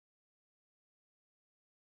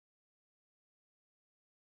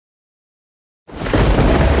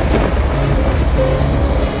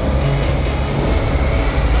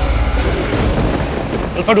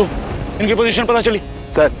Alpha 2, इनकी position पता चली?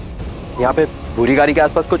 सर, यहाँ पे बुरी गाड़ी के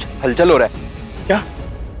आसपास कुछ हलचल हो रहा है। क्या?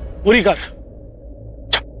 पूरी कार?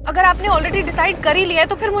 अगर आपने ऑलरेडी डिसाइड कर ही लिया है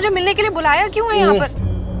तो फिर मुझे मिलने के लिए बुलाया क्यों है यहाँ पर?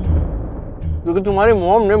 क्योंकि तुम्हारी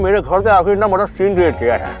मॉम ने मेरे घर पे आके इतना बड़ा सीन क्रिएट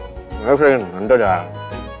किया है। अंदर जा।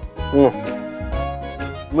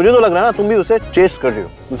 मुझे तो लग रहा है ना तुम भी उसे चेस कर रही हो,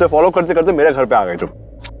 उसे फॉलो करते करते मेरे घर पे आ गए तुम।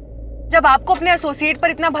 जब आपको अपने एसोसिएट पर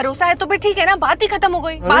इतना भरोसा है तो फिर ठीक है ना, बात ही खत्म हो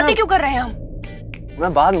गई। बात ही क्यों कर रहे हैं हम?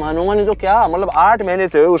 मैं बात मानूंगा नहीं तो क्या? मतलब 8 महीने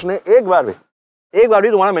से उसने एक बार भी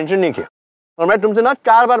तुम्हारा मेंशन नहीं किया, और मैं तुमसे ना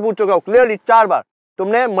 4 बार पूछ चुका हूँ, क्लियरली 4 बार।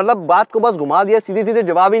 तुमने मतलब बात को बस घुमा दिया, सीधे सीधे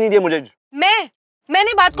जवाब ही नहीं दिया मुझे।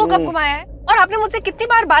 मैंने बात को कब घुमाया है? और आपने मुझसे कितनी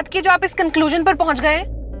बार बात की जो आप इस कंक्लूजन पर पहुंच गए?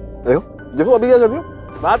 देखो अभी क्या कर रही हो,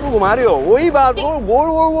 बात को घुमा रही हो, वही बात गोल गोल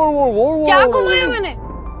गोल गोल गोल। क्या घुमाया मैंने?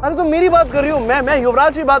 अरे तुम मेरी बात कर रही हो, मैं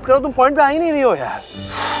युवराज की बात कर रहा हूँ, तुम पॉइंट पे आ ही नहीं रही हो यार।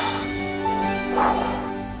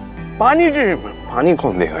 पानी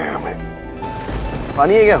कौन देगा यहाँ पे?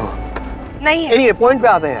 पानी है क्या? नहीं है। ये पॉइंट पे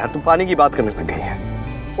आते हैं यार, तुम पानी की बात करने लग गई है।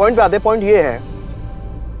 पॉइंट पे आते हैं। पॉइंट ये है,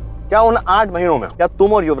 क्या उन 8 महीनों में क्या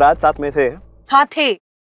तुम और युवराज साथ में थे? हाँ थे।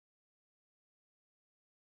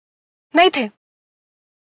 नहीं थे।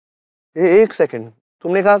 एक सेकंड,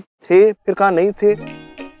 तुमने कहा थे फिर कहा नहीं थे,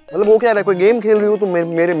 मतलब वो क्या है, कोई गेम खेल रही हो तुम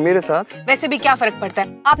मेरे साथ? वैसे भी क्या फर्क पड़ता है,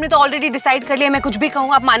 आपने तो ऑलरेडी डिसाइड कर लिया, मैं कुछ भी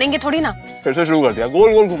कहूँ आप मानेंगे थोड़ी ना। फिर से शुरू कर दिया,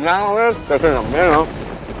 गोल गोल घूमना है।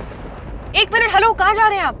 एक मिनट, हेलो, कहाँ जा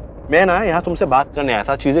रहे हैं आप? मैं ना यहाँ तुमसे बात करने आया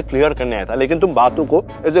था, चीजें क्लियर करने आया था, लेकिन तुम बातों को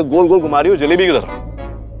ऐसे गोल गोल घुमा रही हो जलेबी की तरह।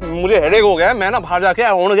 मुझे हेडेक हो गया है, मैं ना बाहर जाके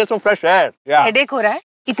I want to get some fresh air. Headache हो रहा है?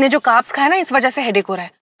 इतने जो कार्ब्स खाए ना, इस वजह से हेडेक हो रहा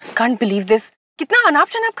है। Can't believe this. कितना अनाप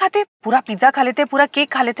शनाप खाते हैं, पूरा पिज्जा खा लेते हैं, पूरा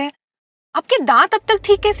केक खा लेते हैं। आपके दांत अब तक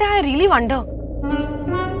ठीक कैसे आए? Really wonder.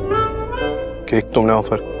 केक तुमने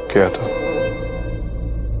ऑफर किया था।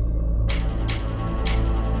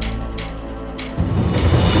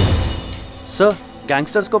 सर,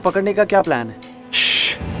 गैंगस्टर्स को पकड़ने का क्या प्लान है?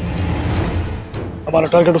 हमारा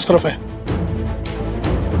टारगेट उस तरफ है।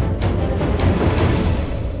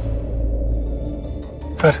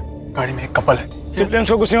 सर, गाड़ी में एक कपल है। सिविलियंस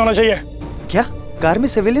को कुछ नहीं होना चाहिए। क्या कार में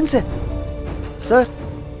सिविलियंस है? सर,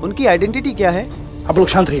 उनकी आइडेंटिटी क्या है? आप लोग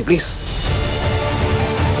शांत रहिए प्लीज।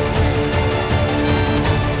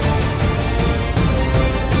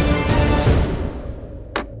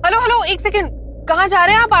 हेलो हेलो, एक सेकंड, कहाँ जा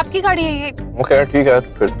रहे हैं आप? आपकी गाड़ी है ये। ओके ठीक है,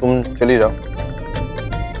 फिर तुम चली जाओ।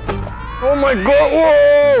 Oh my God,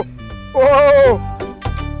 oh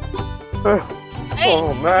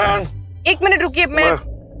man. एक मिनट रुकिए,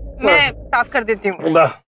 मैं साफ कर देती हूँ।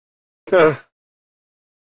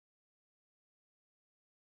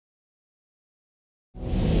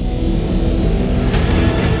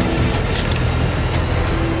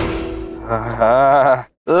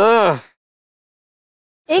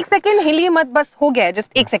 एक सेकंड हिलिए मत, बस हो गया है,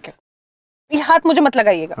 जस्ट एक सेकंड। ये हाथ मुझे मत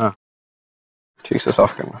लगाइएगा। ठीक से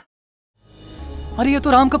साफ करना। अरे ये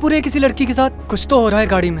तो राम कपूर है किसी लड़की के साथ, कुछ तो हो रहा है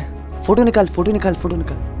गाड़ी में। फोटो निकाल, फोटो निकाल, फोटो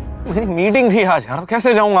निकाल। मेरी मीटिंग थी आज यार,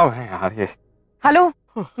 कैसे जाऊंगा मैं यार? ये हेलो,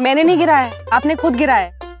 मैंने नहीं गिराया है, आपने खुद गिराया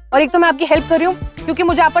है। और एक तो मैं आपकी हेल्प कर रही हूँ क्योंकि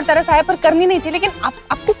मुझे आप पर तरस आया, पर करनी नहीं चाहिए। लेकिन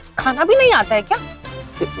आपको खाना भी नहीं आता है क्या?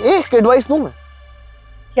 एक एडवाइस दूं मैं?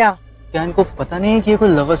 क्या इनको पता नहीं है कि ये कोई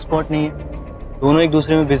लवर स्पॉट नहीं है, दोनों एक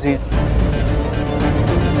दूसरे में बिजी हैं।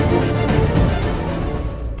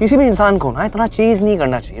 किसी भी इंसान को ना इतना चीज नहीं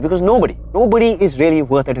करना चाहिए, because nobody is really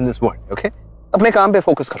worth it in this world, okay? अपने काम पे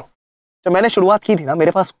फोकस करो। जब मैंने शुरुआत की थी ना,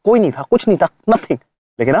 मेरे पास कोई नहीं था, कुछ नहीं था, नथिंग।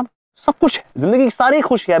 लेकिन अब सब कुछ है, जिंदगी की सारी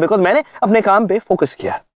खुशी है, बिकॉज मैंने अपने काम पे फोकस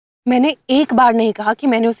किया। मैंने एक बार नहीं कहा कि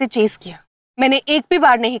मैंने उसे चेस किया। मैंने एक भी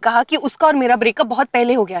बार नहीं कहा कि उसका और मेरा ब्रेकअप बहुत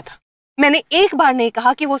पहले हो गया था। मैंने एक बार नहीं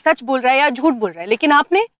कहा कि वो सच बोल रहा है या झूठ बोल रहा है। लेकिन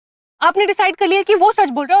आपने डिसाइड कर लिया कि वो सच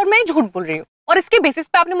बोल रहा है और मैं झूठ बोल रही हूँ। और इसके बेसिस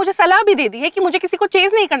पे आपने मुझे सलाह भी दे दी है कि मुझे किसी को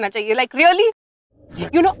चेस नहीं करना चाहिए। लाइक रियली,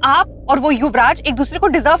 यू नो, आप और वो युवराज एक दूसरे को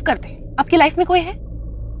डिजर्व करते हैं। आपकी लाइफ में कोई है?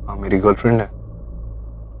 हाँ, मेरी गर्लफ्रेंड है।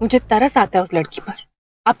 मुझे तरस आता है उस लड़की पर,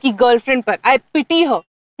 आपकी गर्लफ्रेंड पर। आई पिटी हर।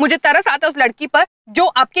 मुझे तरस आता है उस लड़की पर जो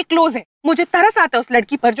आपके क्लोज है। मुझे तरस आता है उस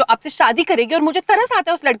लड़की पर जो आपसे शादी करेगी, और मुझे तरस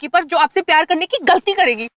आता है उस लड़की पर जो आपसे प्यार करने की गलती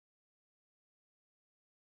करेगी।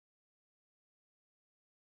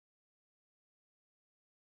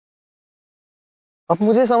 अब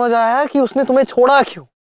मुझे समझ आया कि उसने तुम्हें छोड़ा क्यों।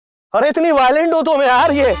 अरे इतनी वायलेंट हो तुम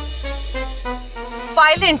यार। ये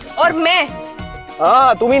वायलेंट? और मैं?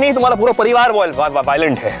 हाँ, तुम ही नहीं, तुम्हारा पूरा परिवार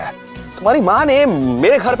वायलेंट है। तुम्हारी माँ ने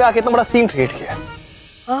मेरे घर पे आके इतना बड़ा सीन क्रिएट किया।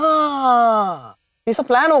 हाँ, ये सब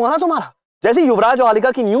प्लान होगा ना तुम्हारा। जैसे युवराज और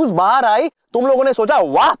आलिका की न्यूज बाहर आई, तुम लोगों ने सोचा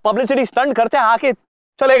वाह, पब्लिसिटी स्टंट करते आके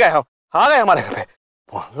चले गए हम, आ गए हमारे घर पे।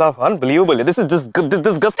 मतलब unbelievable. This is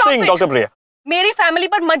disgusting doctor प्रिया। मेरी फैमिली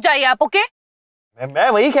पर मत जाइए आप, ओके? मैं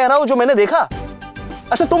वही कह रहा हूँ जो मैंने देखा।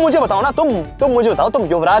 अच्छा तुम मुझे बताओ ना, तुम मुझे बताओ, तुम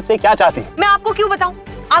युवराज से क्या चाहती? मैं आपको क्यों बताऊं?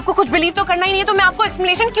 आपको कुछ बिलीव तो करना ही नहीं है, तो मैं आपको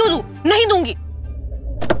एक्सप्लेनेशन क्यों दूं? नहीं दूंगी।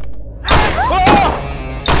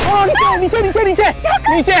 नीचे नीचे नीचे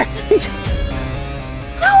नीचे नीचे।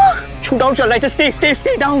 शूट आउट चल रहा है,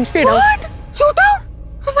 stay down. What? Shoot out?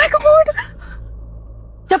 Oh my God!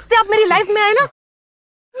 जब से आप मेरी लाइफ में आए ना,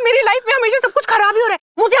 मेरी लाइफ में हमेशा सब कुछ खराब ही हो रहा है।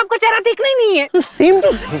 मुझे आपका चेहरा देखना ही नहीं है। Same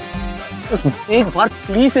to same. बस एक बार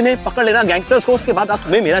पुलिस ने पकड़ लेना गैंगस्टर्स को, उसके बाद आप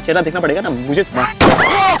तुम्हें मेरा चेहरा देखना पड़ेगा ना, मुझे तुम्हारा।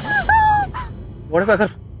 अगर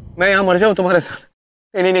मैं यहाँ मर जाऊँ तुम्हारे साथ?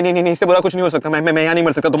 नहीं, इससे बुरा कुछ नहीं हो सकता। मैं यहाँ नहीं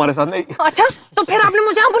मर सकता तुम्हारे साथ। नहीं। अच्छा, तो फिर आपने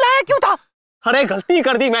मुझे यहाँ बुलाया क्यों था? अरे गलती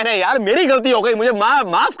कर दी मैंने यार, मेरी गलती हो गई, मुझे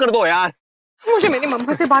माफ कर दो यार। मुझे मेरी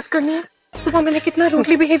मम्मा से बात करनी है। सुबह मैंने कितना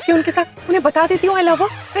रूडली बिहेव किया उनके साथ, उन्हें बता देती हूँ आई लव हर।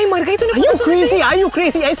 कहीं मर गई तो नहीं? Are you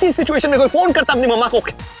crazy? ऐसी सिचुएशन में कोई फोन करता अपनी मम्मा को?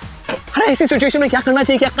 अरे ऐसी सिचुएशन में क्या करना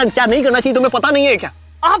चाहिए, क्या नहीं करना चाहिए, तुम्हें पता नहीं है क्या?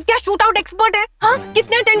 आप क्या शूट आउट एक्सपर्ट हैं? हाँ,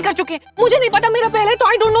 कितने अटेंड कर चुके हैं? मुझे नहीं पता, मेरा पहले तो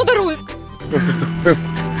I don't know the rules.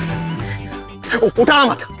 उठाना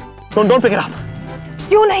मत, डोंट पिक इट अप।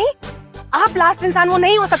 क्यों नहीं? आप लास्ट इंसान वो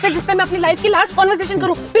नहीं हो सकते जिससे मैं अपनी लाइफ की लास्ट कॉन्वर्सेशन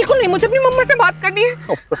करूं। बिल्कुल नहीं, मुझे अपनी मम्मा से बात करनी है।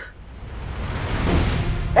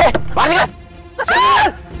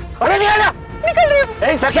 अरे निकल रही हूँ।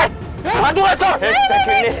 एक सेकंड,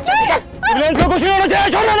 कुछ नहीं होना चाहिए,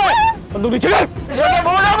 छोड़ दो। बंदूक नीचे कर।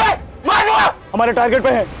 हमारे टारगेट पे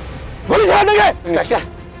है, गोली चला देंगे।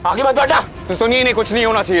 आगे मत बढ़ना। तो नहीं, कुछ नहीं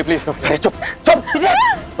होना चाहिए, प्लीज। चुप।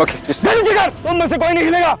 ओके, नीचे कर। तुम में से कोई नहीं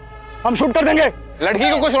हिलेगा, हम शूट कर देंगे। लड़की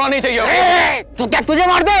को कुछ होना नहीं चाहिए। तो क्या तुझे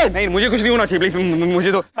मार दे? नहीं, मुझे कुछ नहीं होना चाहिए, प्लीज।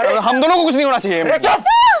 मुझे तो हम दोनों को कुछ नहीं होना चाहिए। चुप।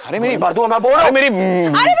 अरे मेरी बात सुनो, मैं बोल रहा हूँ मेरी।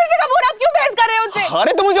 अरे मिस्टर कपूर, आप क्यों बहस कर रहे हो उनसे?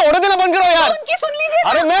 अरे तुम मुझे ऑर्डर देना बंद करो यार। उनकी सुन लीजिए।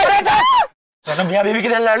 अरे मैं मियां बीवी की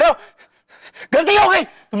तरह लड़ रहे हो, गलती हो गई।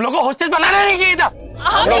 तुम लोगों को हॉस्टेज बनाना नहीं चाहिए था।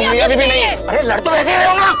 हम लोग मियां बीवी नहीं है। अरे लड़ तो वैसे ही रहे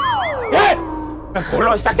हो ना। मैं बोल रहा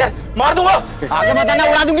हूँ इंस्पेक्टर, मार दूंगा। आगे मत आना,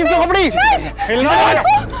 उड़ा दूंगी इसकी खोपड़ी।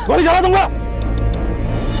 गोली चला दूंगा।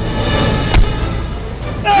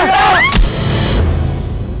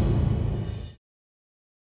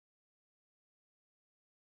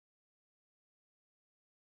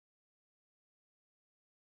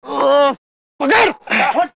 पकड़।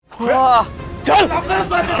 चल।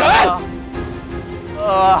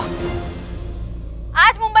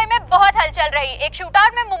 आज मुंबई में बहुत हलचल रही। एक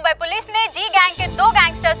शूटआउट में मुंबई पुलिस ने जी गैंग के 2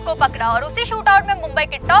 गैंगस्टर्स को पकड़ा और उसी शूटआउट में मुंबई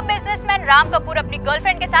के टॉप बिजनेसमैन राम कपूर अपनी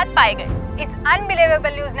गर्लफ्रेंड के साथ पाए गए। इस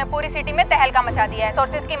अनबिलीवेबल न्यूज ने पूरी सिटी में तहलका मचा दिया है।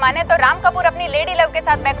 सोर्सेज की माने तो राम कपूर अपनी लेडी लव के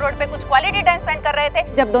साथ बैक रोड पे कुछ क्वालिटी टाइम स्पेंड कर रहे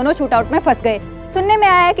थे जब दोनों शूटआउट में फंस गए। सुनने में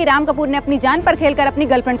आया है कि राम कपूर ने अपनी जान पर खेलकर अपनी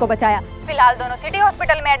गर्लफ्रेंड को बचाया। फिलहाल दोनों सिटी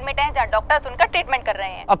हॉस्पिटल में एडमिट हैं, जहां डॉक्टर्स उनका ट्रीटमेंट कर रहे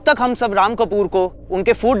हैं। अब तक हम सब राम कपूर को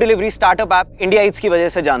उनके food delivery startup app India Yeats की वजह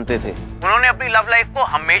से जानते थे। उन्होंने अपनी लव लाइफ को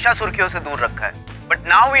हमेशा सुर्खियों से दूर रखा है, बट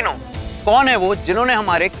नाउ वी नो कौन है वो जिन्होंने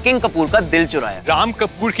हमारे किंग कपूर का दिल चुराया। राम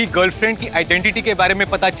कपूर की गर्लफ्रेंड की आइडेंटिटी के बारे में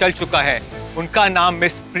पता चल चुका है। उनका नाम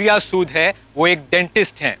मिस प्रिया सूद है, वो एक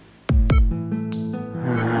डेंटिस्ट हैं।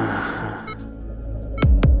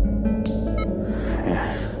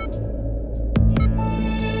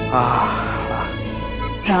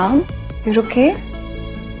 Ram, you okay?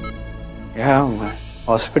 यार मैं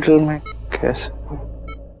हॉस्पिटल में कैसे?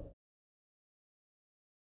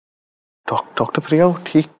 डॉक्टर प्रिया वो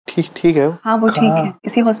ठीक है? हाँ वो ठीक है,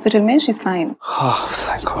 इसी हॉस्पिटल में, she is fine.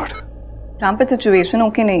 Thank God. Ram पे सिचुएशन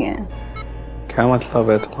ओके नहीं है। क्या मतलब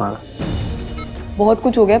है तुम्हारा? बहुत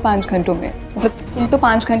कुछ हो गया 5 घंटों में। मतलब तुम तो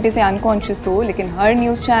 5 घंटे से अनकॉन्शियस हो, लेकिन हर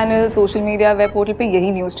news channel, social media, web portal पे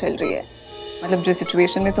यही न्यूज़ चल रही है। मतलब जो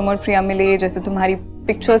सिचुएशन में तुम और प्रिया मिले, जैसे तुम्हारी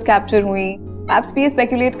पिक्चर्स कैप्चर हुई, एप्स भी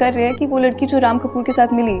स्पेकुलेट कर रहे हैं कि वो लड़की जो राम कपूर के साथ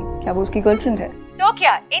मिली, क्या वो उसकी गर्लफ्रेंड है? तो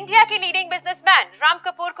क्या इंडिया के लीडिंग बिजनेसमैन राम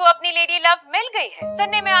कपूर को अपनी लेडी लव मिल गई है?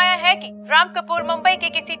 सुनने में आया है कि राम कपूर मुंबई के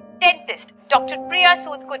किसी डेंटिस्ट डॉक्टर प्रिया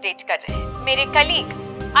सूद को डेट कर रहे हैं। मेरे कलीग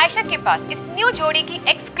आयशा के पास इस न्यू जोड़ी की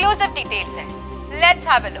एक्सक्लूसिव डिटेल्स हैं। Let's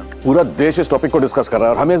have a look. पूरा देश इस टॉपिक को डिस्कस कर रहा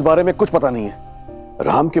है और हमें इस बारे में कुछ पता नहीं है।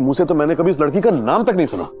 राम के मुंह से तो मैंने कभी इस लड़की का नाम तक नहीं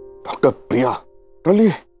सुना। डॉक्टर प्रिया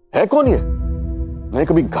टोली है कौन ये? नहीं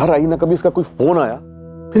कभी घर आई, ना कभी इसका कोई फोन आया।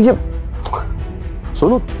 फिर ये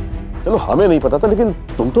सुनो, चलो हमें नहीं पता था, लेकिन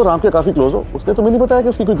तुम तो राम के काफी क्लोज हो, उसने तुम्हें नहीं बताया कि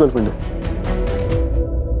उसकी कोई गर्लफ्रेंड है?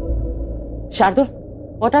 Shardul,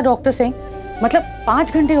 what are doctor saying? मतलब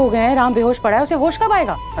 5 घंटे हो गए हैं, राम बेहोश पड़ा है, उसे होश कब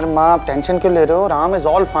आएगा? अरे माँ आप टेंशन क्यों ले रहे हो? Ram is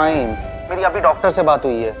all fine. मेरी अभी डॉक्टर से बात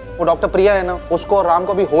हुई है, वो डॉक्टर प्रिया है ना, उसको और राम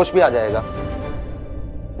को भी होश भी आ जाएगा।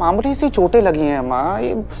 मामूली सी चोटें लगी हैं माँ,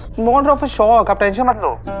 it's more of a shock, आप टेंशन मत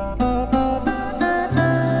लो।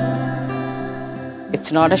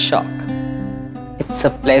 It's not a shock. It's a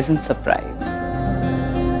pleasant surprise.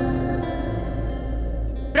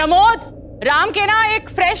 Pramod, Ram के ना एक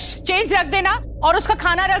फ्रेश चेंज रख देना और उसका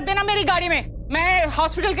खाना रख देना मेरी गाड़ी में। मैं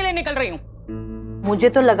हॉस्पिटल के लिए निकल रही हूँ। मुझे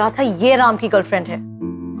तो लगा था ये राम की गर्लफ्रेंड है।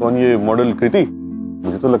 कौन, ये मॉडल कृति?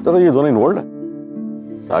 मुझे तो लगता था ये दोनों इन्वॉल्व है।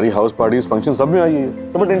 सारी हाउस पार्टीज फंक्शन सब में आई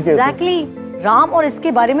है, सब अटेंड किया। एग्जैक्टली। राम और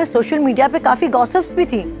इसके बारे में सोशल मीडिया पे काफी गॉसिप्स भी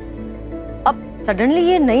थी। अब सडनली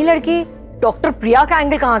ये नई लड़की डॉक्टर प्रिया का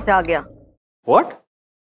एंगल कहाँ से आ गया? व्हाट?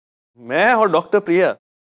 मैं और डॉक्टर प्रिया?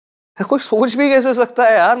 कोई सोच भी कैसे सकता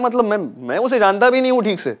है यार? मतलब मैं उसे जानता भी नहीं हूँ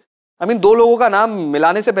ठीक से। I mean, दो लोगों का नाम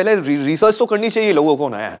मिलाने से पहले रिसर्च तो करनी चाहिए लोगों को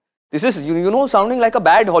ना यार। This is you know sounding like a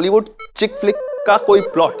bad Hollywood चिक फ्लिक का कोई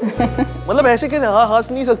प्लॉट। मतलब ऐसे कैसे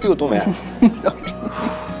हंस नहीं सकती हो तुम यार? इट्स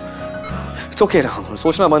ओके राम,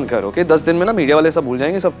 सोचना बंद कर। ओके 10 दिन में ना मीडिया वाले सब भूल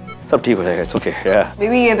जाएंगे, सब ठीक हो जाएगा। इट्स ओके यार।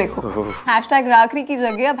 बेबी ये देखो, हैशटैग राखरी की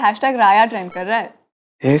जगह अब हैशटैग राया ट्रेंड कर रहा है।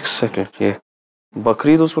 एक सेकंड, ये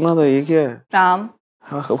बकरी तो सुना था, ये क्या है? Ram.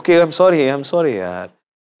 Okay I am sorry यार।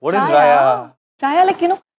 What is Raya? Raya like you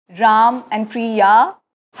know Ram and Priya,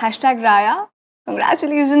 hashtag Raya.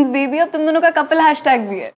 Congratulations baby, अब तुम दोनों का कपल हैशटैग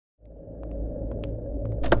भी है।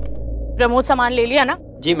 प्रमोद सामान ले लिया ना?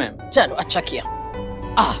 जी मैम। चलो अच्छा किया।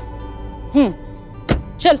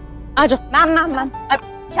 चल आ जाओ। मैम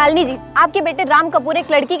शालिनी जी, आपके बेटे राम कपूर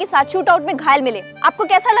एक लड़की के साथ शूट आउट में घायल मिले, आपको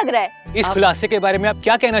कैसा लग रहा है? इस खुलासे के बारे में आप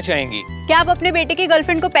क्या कहना चाहेंगी? क्या आप अपने बेटे की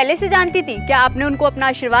गर्लफ्रेंड को पहले से जानती थी? क्या आपने उनको अपना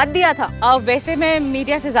आशीर्वाद दिया था? वैसे मैं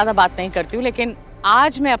मीडिया से ज्यादा बात नहीं करती हूँ, लेकिन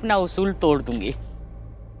आज मैं अपना उसूल तोड़ दूंगी।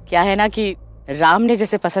 क्या है ना कि राम ने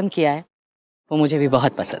जैसे पसंद किया है वो मुझे भी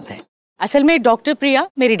बहुत पसंद है। असल में डॉक्टर प्रिया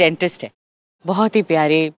मेरी डेंटिस्ट है, बहुत ही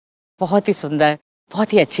प्यारी, बहुत ही सुंदर,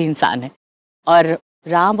 बहुत ही अच्छी इंसान है। और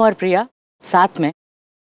राम और प्रिया साथ में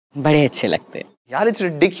बड़े अच्छे लगते हैं। यार इट्स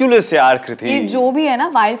रिडिकुलस यार कृति। ये जो भी है ना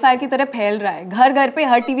वाइल्ड फायर की तरह फैल रहा है। घर घर पे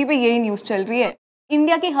हर टीवी पे यही न्यूज चल रही है।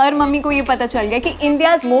 इंडिया की हर मम्मी को ये पता चल गया कि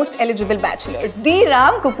इंडियाज मोस्ट एलिजिबल बैचलर दी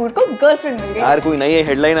राम कपूर को गर्लफ्रेंड मिल गई। यार कोई नई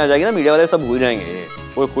हेडलाइन आ जाएगी ना, मीडिया वाले सब भूल जाएंगे।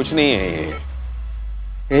 वो कुछ नहीं है ये।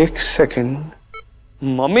 एक सेकंड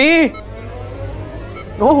मम्मी।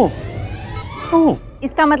 नो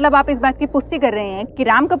इसका मतलब आप इस बात की पुष्टि कर रहे हैं कि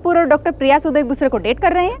राम कपूर और डॉक्टर प्रिया सूद एक दूसरे को डेट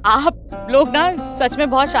कर रहे हैं? आप लोग ना सच में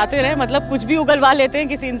बहुत शातिर हैं, मतलब कुछ भी उगलवा लेते हैं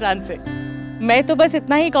किसी इंसान से। मैं तो बस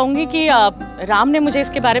इतना ही कहूंगी कि राम ने मुझे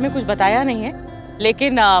इसके बारे में कुछ बताया नहीं है,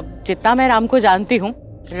 लेकिन जितना मैं राम को जानती हूँ,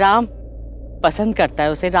 राम पसंद करता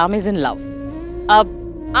है उसे। Ram is in love.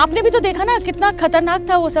 अब आपने भी तो देखा ना कितना खतरनाक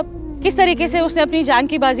था वो सब, किस तरीके से उसने अपनी जान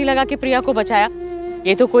की बाजी लगा के प्रिया को बचाया।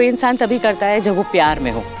 ये तो कोई इंसान तभी करता है जब वो प्यार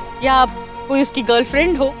में हो या कोई उसकी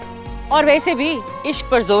गर्लफ्रेंड हो। और वैसे भी इश्क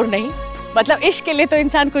पर जोर नहीं, मतलब इश्क के लिए तो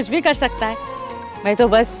इंसान कुछ भी कर सकता है। मैं तो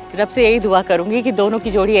बस रब से यही दुआ करूंगी कि दोनों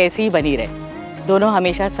की जोड़ी ऐसी ही बनी रहे, दोनों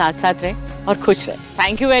हमेशा साथ साथ रहे और खुश रहे।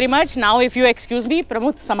 Thank you very much. Now if you excuse me,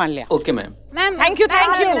 Pramod सामान लिया। Okay ma'am. Ma'am thank you.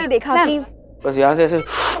 देखा कि बस यहाँ से ऐसे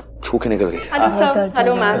छू के निकल गई। Hello sir.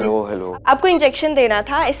 Hello ma'am. Hello. आपको इंजेक्शन देना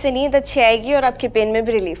था, इससे नींद अच्छी आएगी और आपके पेन में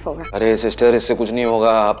भी रिलीफ होगा। अरे सिस्टर इससे कुछ नहीं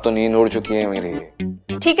होगा, आप तो नींद उड़ चुकी है मेरी।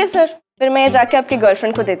 ठीक है सर, फिर मैं जाके आपकी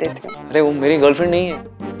गर्लफ्रेंड को दे देती हूँ। अरे वो मेरी गर्लफ्रेंड नहीं है।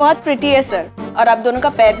 बहुत प्रिटी है सर, और आप दोनों का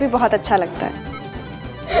पैर भी बहुत अच्छा लगता है।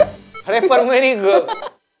 अरे पर मेरी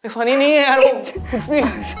फनी नहीं है यार वो कुछ भी।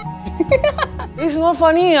 इट्स नॉट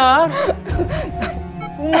फनी यार।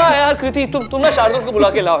 तुम ना यार कृति, तुम ना शार्दुल को बुला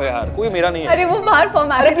के लाओ यार, कोई मेरा नहीं है। अरे वो बाहर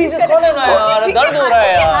फॉर्मेलिटी। अरे प्लीज इसको लेना यार, दर्द हो रहा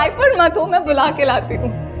है यार। हाइपर मत हो, मैं बुला के लाती हूँ।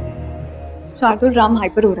 शार्दुल राम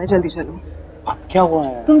हाइपर हो रहा है, जल्दी चलो। अब क्या हुआ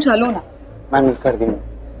है? तुम चलो ना। मैं मिल कर दी।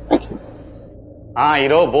 हाँ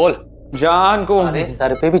हीरो बोल। जान को। अरे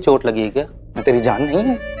सर पे भी चोट लगी है क्या? मैं तेरी जान नहीं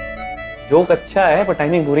है। जोक अच्छा है पर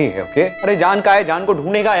टाइमिंग बुरी है। ओके अरे जान का है, जान को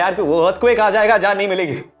ढूंढेगा यार, कि वो अर्थक्वेक आ जाएगा, जान नहीं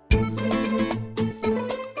मिलेगी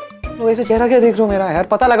तो ऐसे चेहरा क्या देख रहे हो मेरा यार?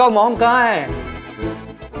 पता लगाओ मॉम कहाँ है।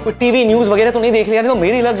 कोई टीवी न्यूज वगैरह तो नहीं देख लिया, नहीं तो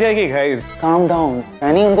मेरी लग जाएगी गाइस। काम डाउन,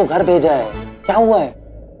 मैंने उनको घर भेजा है। क्या हुआ है?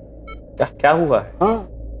 क्या हुआ है? हाँ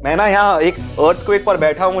मैं ना यहाँ एक अर्थक्वेक पर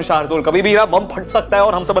बैठा हूँ शार्दुल, कभी भी यहाँ बम फट सकता है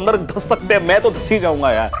और हम सब अंदर धंस सकते हैं। मैं तो धंस ही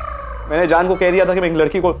जाऊंगा यार। मैंने जान को कह दिया था कि मैं एक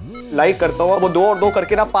लड़की को लाइक करता हूँ, वो 2 और 2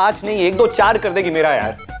 करके ना 5 नहीं 1 2 4 कर देगी मेरा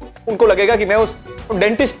यार। उनको लगेगा कि मैं उस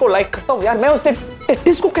डेंटिस्ट को लाइक करता हूँ यार। मैं उस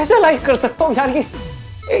डेंटिस्ट को कैसे लाइक कर सकता हूँ यार? ये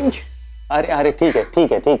अरे ठीक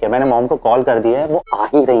है, मैंने मॉम को कॉल कर दिया है, वो आ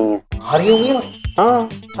ही रही है। आ रही होगी? हाँ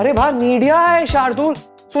अरे बाहर मीडिया है शार्दुल,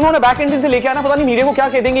 सुनो ना बैक एंड से लेके आना, पता नहीं मीडिया को क्या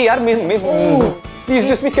कह देंगे यार। Please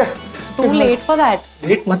just be to late for that.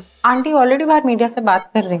 Late मत। आंटी ऑलरेडी बाहर मीडिया से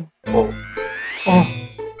बात कर रही है।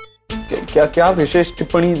 क्या विशेष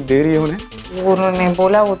टिप्पणी दे रही है उन्हें? उन्होंने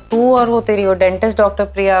बोला वो तू और वो तेरी वो डेंटिस्ट डॉक्टर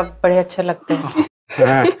प्रिया बड़े अच्छे लगते हैं।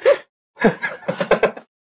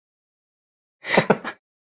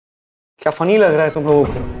 क्या फनी लग रहा है तुम लोगों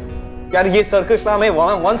को? यार ये सर्कस ना हमें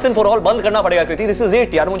वंस एंड फॉर ऑल बंद करना पड़ेगा कृति। दिस इज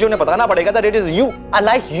इट यार, मुझे उन्हें बताना पड़ेगा that it is you, I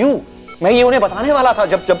like you. मैं ये उन्हें बताने वाला था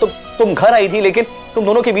जब तुम घर आई थी, लेकिन तुम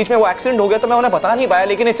दोनों के बीच में वो एक्सीडेंट हो गया तो मैं उन्हें बता नहीं पाया।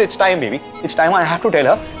 लेकिन it's time baby, it's time. I have to tell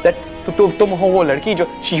her that तुम हो वो लड़की जो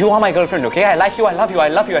you are my girlfriend, okay? I like you, I love you, I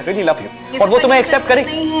love you, I really love you. और वो तुम्हें एक्सेप्ट करे।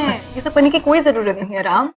 नहीं है, ये सब करने की कोई जरूरत नहीं है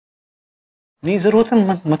राम। नहीं जरूरत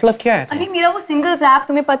है मतलब क्या है? अरे मेरा वो सिंगल्स ऐप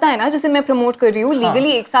तुम्हें पता है ना, जिसे मैं प्रमोट कर रही हूँ।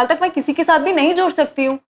 लीगली 1 साल तक मैं किसी के साथ भी नहीं जुड़ सकती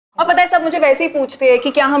हूँ। और पता है सब मुझे वैसे ही पूछते हैं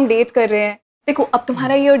कि क्या हम डेट कर रहे हैं। देखो अब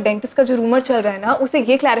तुम्हारा ये डेंटिस्ट का जो रूमर चल रहा है ना, उसे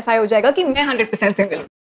ये क्लैरिफाई हो जाएगा कि मैं 100% सिंगल हूँ।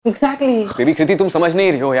 एग्जैक्टली। बेबी कृति तुम समझ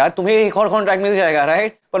नहीं रही हो यार, तुम्हें एक और कॉन्ट्रैक्ट मिल जाएगा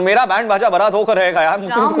राइट, पर मेरा बैंड बाजा बारात होकर रहेगा यार।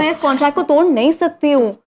 राम मैं इस कॉन्ट्रैक्ट को तोड़ नहीं सकती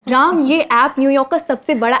हूँ। राम ये ऐप न्यूयॉर्क का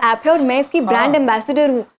सबसे बड़ा ऐप है और मैं इसकी ब्रांड एम्बेसडर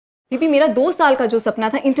हूँ। बेबी मेरा 2 साल का जो सपना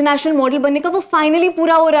था इंटरनेशनल मॉडल बनने का, वो फाइनली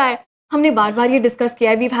पूरा हो रहा है। हमने बार बार ये डिस्कस किया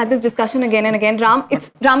है, we have this discussion again and again. Ram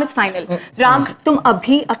it's final. Ram तुम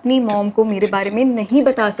अभी अपनी मॉम को मेरे बारे में नहीं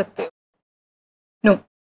बता सकते। नो।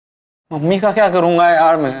 मम्मी का क्या करूंगा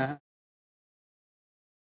यार मैं?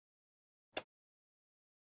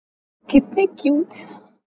 कितने क्यूट।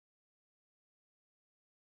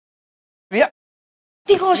 प्रिया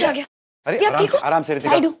देखो होश आ गया। अरे आराम से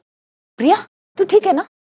रितिका। प्रिया तू ठीक है ना?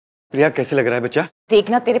 प्रिया कैसे लग रहा है बच्चा?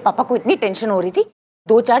 देखना तेरे पापा को इतनी टेंशन हो रही थी,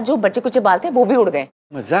 2-4 जो बच्चे कुछ बाल थे वो भी उड़ गए।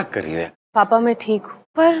 मजाक कर रही है? पापा मैं ठीक हूँ,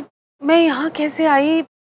 पर मैं यहाँ कैसे आई,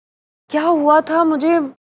 क्या हुआ था मुझे,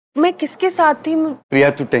 मैं किसके साथ थी? प्रिया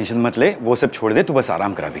तू टेंशन मत ले, वो सब छोड़ दे, तू बस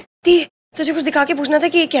आराम करा भी। तुझे कुछ दिखा के पूछना था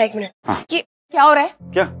कि ये क्या है। 1 मिनट। हाँ। ये क्या हो रहा है?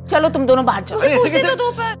 क्या? चलो तुम दोनों बाहर चलो। पूछने तो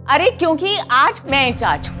दो पर। अरे क्योंकि आज मैं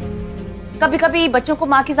इंचार्ज हूँ। कभी कभी बच्चों को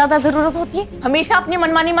माँ की ज्यादा जरूरत होती है, हमेशा अपनी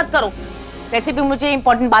मनमानी मत करो। वैसे भी मुझे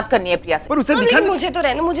इंपॉर्टेंट बात करनी है प्रिया से। पर उसे दिखा मुझे तो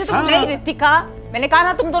रहने, मुझे तो नहीं रितिका, मैंने कहा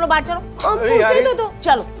ना तुम दोनों बाहर चलो। पूछने तो दो।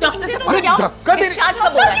 चलो डॉक्टर से पूछ के आओ। डिस्चार्ज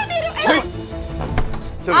कब हो रहा है?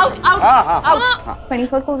 Out out out.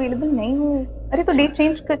 24 को अवेलेबल नहीं हूँ। अरे तो डेट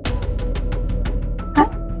चेंज कर।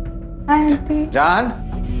 आंटी जान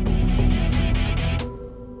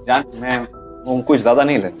मैं वो कुछ ज्यादा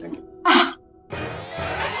नहीं लगता।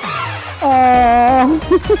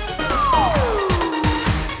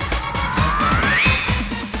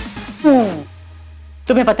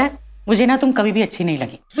 तुम्हें पता है मुझे ना तुम कभी भी अच्छी नहीं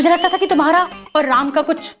लगी। मुझे लगता था कि तुम्हारा और राम का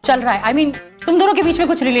कुछ चल रहा है। I mean, तुम दोनों के बीच में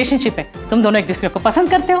कुछ रिलेशनशिप है। तुम दोनों एक दूसरे को पसंद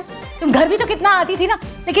करते हो। तुम घर भी तो कितना आती थी ना,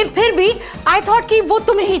 लेकिन फिर भी आई थॉट कि वो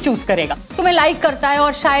तुम्हें ही चूज करेगा, तुम्हें लाइक करता है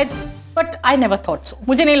और शायद, but I never thought so.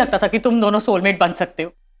 मुझे नहीं लगता था कि तुम दोनों सोलमेट बन सकते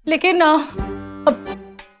हो। लेकिन अब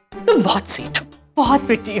तुम बहुत स्वीट हो, बहुत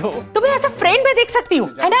प्रिटी हो, तुम्हें एज अ फ्रेंड में देख सकती हूँ।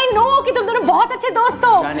 एंड आई नो कि तुम दोनों बहुत अच्छे दोस्त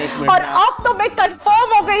हो। और अब तो मैं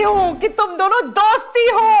कंफर्म हो गई हूँ कि तुम दोनों दोस्ती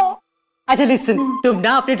हो। अच्छा लिसन, तुम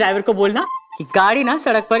ना अपने ड्राइवर को बोलना कि गाड़ी ना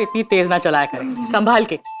सड़क पर इतनी तेज ना चलाया करे, संभाल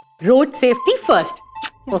के। Road safety first,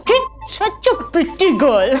 okay? Such a pretty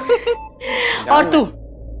girl. और तू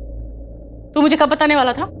मुझे कब बताने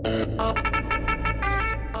वाला था?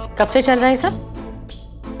 कब से चल रहा है सब?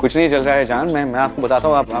 कुछ नहीं चल रहा है जान, मैं आपको बताता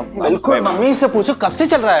हूँ। आप बिल्कुल मम्मी से पूछो कब से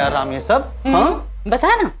चल रहा है राम ये सब? हाँ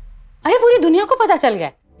बता ना। अरे पूरी दुनिया को पता चल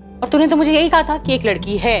गया। और तूने तो मुझे यही कहा था कि एक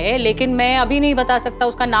लड़की है, लेकिन मैं अभी नहीं बता सकता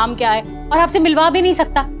उसका नाम क्या है और आपसे मिलवा भी नहीं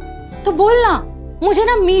सकता। तो बोलना, मुझे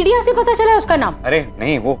ना मीडिया से पता चला है उसका नाम। अरे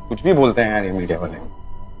नहीं, वो कुछ भी बोलते हैं यार ये मीडिया वाले।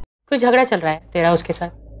 कुछ झगड़ा चल रहा है तेरा उसके साथ।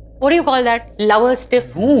 What do you call that? Lover stiff?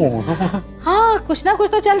 हाँ कुछ ना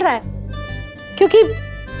कुछ तो चल रहा है। क्योंकि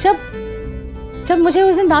जब मुझे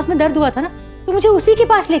उस दिन दांत में दर्द हुआ था ना, तो मुझे उसी के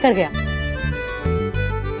पास लेकर गया।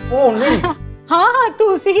 ओह नहीं। हाँ तू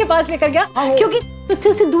उसी के पास लेकर गया क्योंकि तुझसे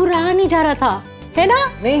उसे दूर रहा नहीं जा रहा था, है ना?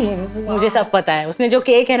 नहीं मुझे सब पता है। उसने जो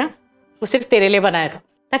केक है ना, वो सिर्फ तेरे लिए बनाया था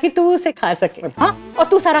ताकि तू उसे खा सके। हाँ और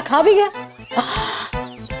तू सारा खा भी गया।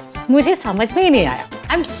 मुझे समझ में ही नहीं आया।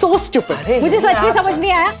 I am so stupid. मुझे सच में समझ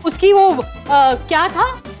नहीं आया उसकी वो क्या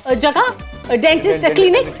था जगह, डेंटिस्ट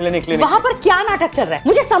क्लिनिक, वहाँ पर क्या नाटक चल रहा है।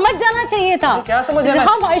 मुझे समझ जाना चाहिए था। क्या समझ जाना?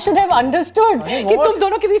 हाँ, I should have understood कि तुम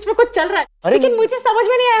दोनों के बीच में कुछ चल रहा है। लेकिन मुझे समझ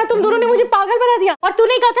में नहीं आया, तुम दोनों ने मुझे पागल बना दिया। और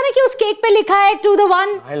तूने कहा था ना कि उस केक पे लिखा है to the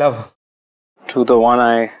one I love, to the one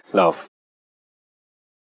I love।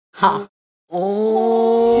 हाँ।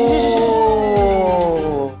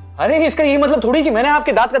 अरे इसका ये मतलब थोड़ी कि मैंने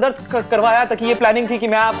आपके दांत का दर्द करवाया था कि ये प्लानिंग थी कि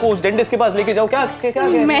मैं आपको उस डेंटिस्ट के पास लेके जाऊं। क्या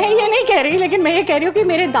मैं ये नहीं कह रही, लेकिन मैं ये कह रही हूँ कि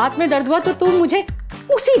मेरे दांत में दर्द हुआ तो तू मुझे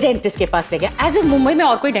उसी डेंटिस्ट के पास ले गया। एज ए मुंबई में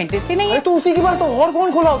और कोई डेंटिस्ट ही नहीं है। अरे तो उसी के पास तो और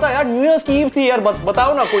कौन खोला होता है यार? न्यू ईयर्स की ईव थी यार,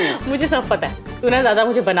 बताओ ना कोई। मुझे सब पता है, तू ना ज्यादा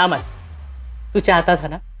मुझे बना मत। तू चाहता था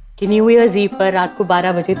ना कि न्यू ईयर्स ईव पर रात को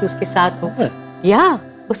 12 बजे तू उसके साथ हो या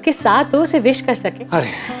उसके साथ हो, उसे विश कर सके।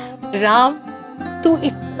 अरे राम तू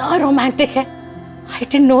इतना रोमांटिक है। I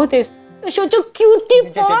didn't know this, सोचो क्यूटी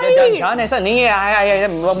बॉय। जान ऐसा नहीं है,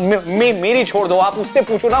 मेरी छोड़ दो, आप उससे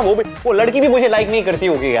पूछो ना, वो लड़की भी मुझे लाइक नहीं करती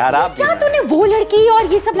होगी यार। आप क्या तूने वो लड़की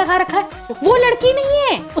और ये सब लगा रखा है? वो लड़की नहीं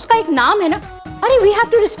है, उसका एक नाम है ना। अरे वी हैव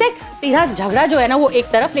टू रिस्पेक्ट। तेरा झगड़ा जो है ना वो एक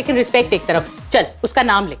तरफ, लेकिन रिस्पेक्ट एक तरफ। चल उसका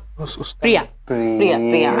नाम ले। प्रिया। प्रिया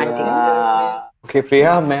प्रिया आंटी। ओके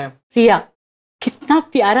प्रिया। मैं प्रिया, कितना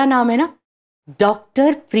प्यारा नाम है ना,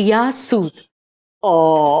 डॉक्टर प्रिया सूद।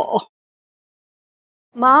 ओ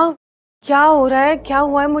माँ, क्या हो रहा है, क्या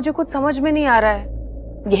हुआ है, मुझे कुछ समझ में नहीं आ रहा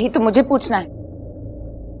है। यही तो मुझे पूछना है,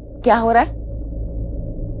 क्या हो रहा है?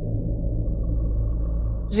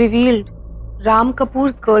 Revealed, Ram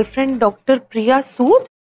Kapoors girlfriend doctor Priya Sood.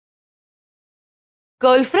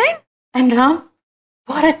 Girlfriend? And Ram,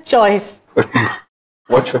 what a choice.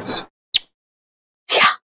 What choice?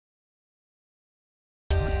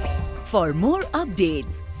 For more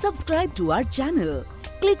updates, subscribe to our channel,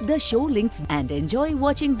 click the show links and enjoy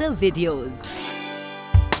watching the videos.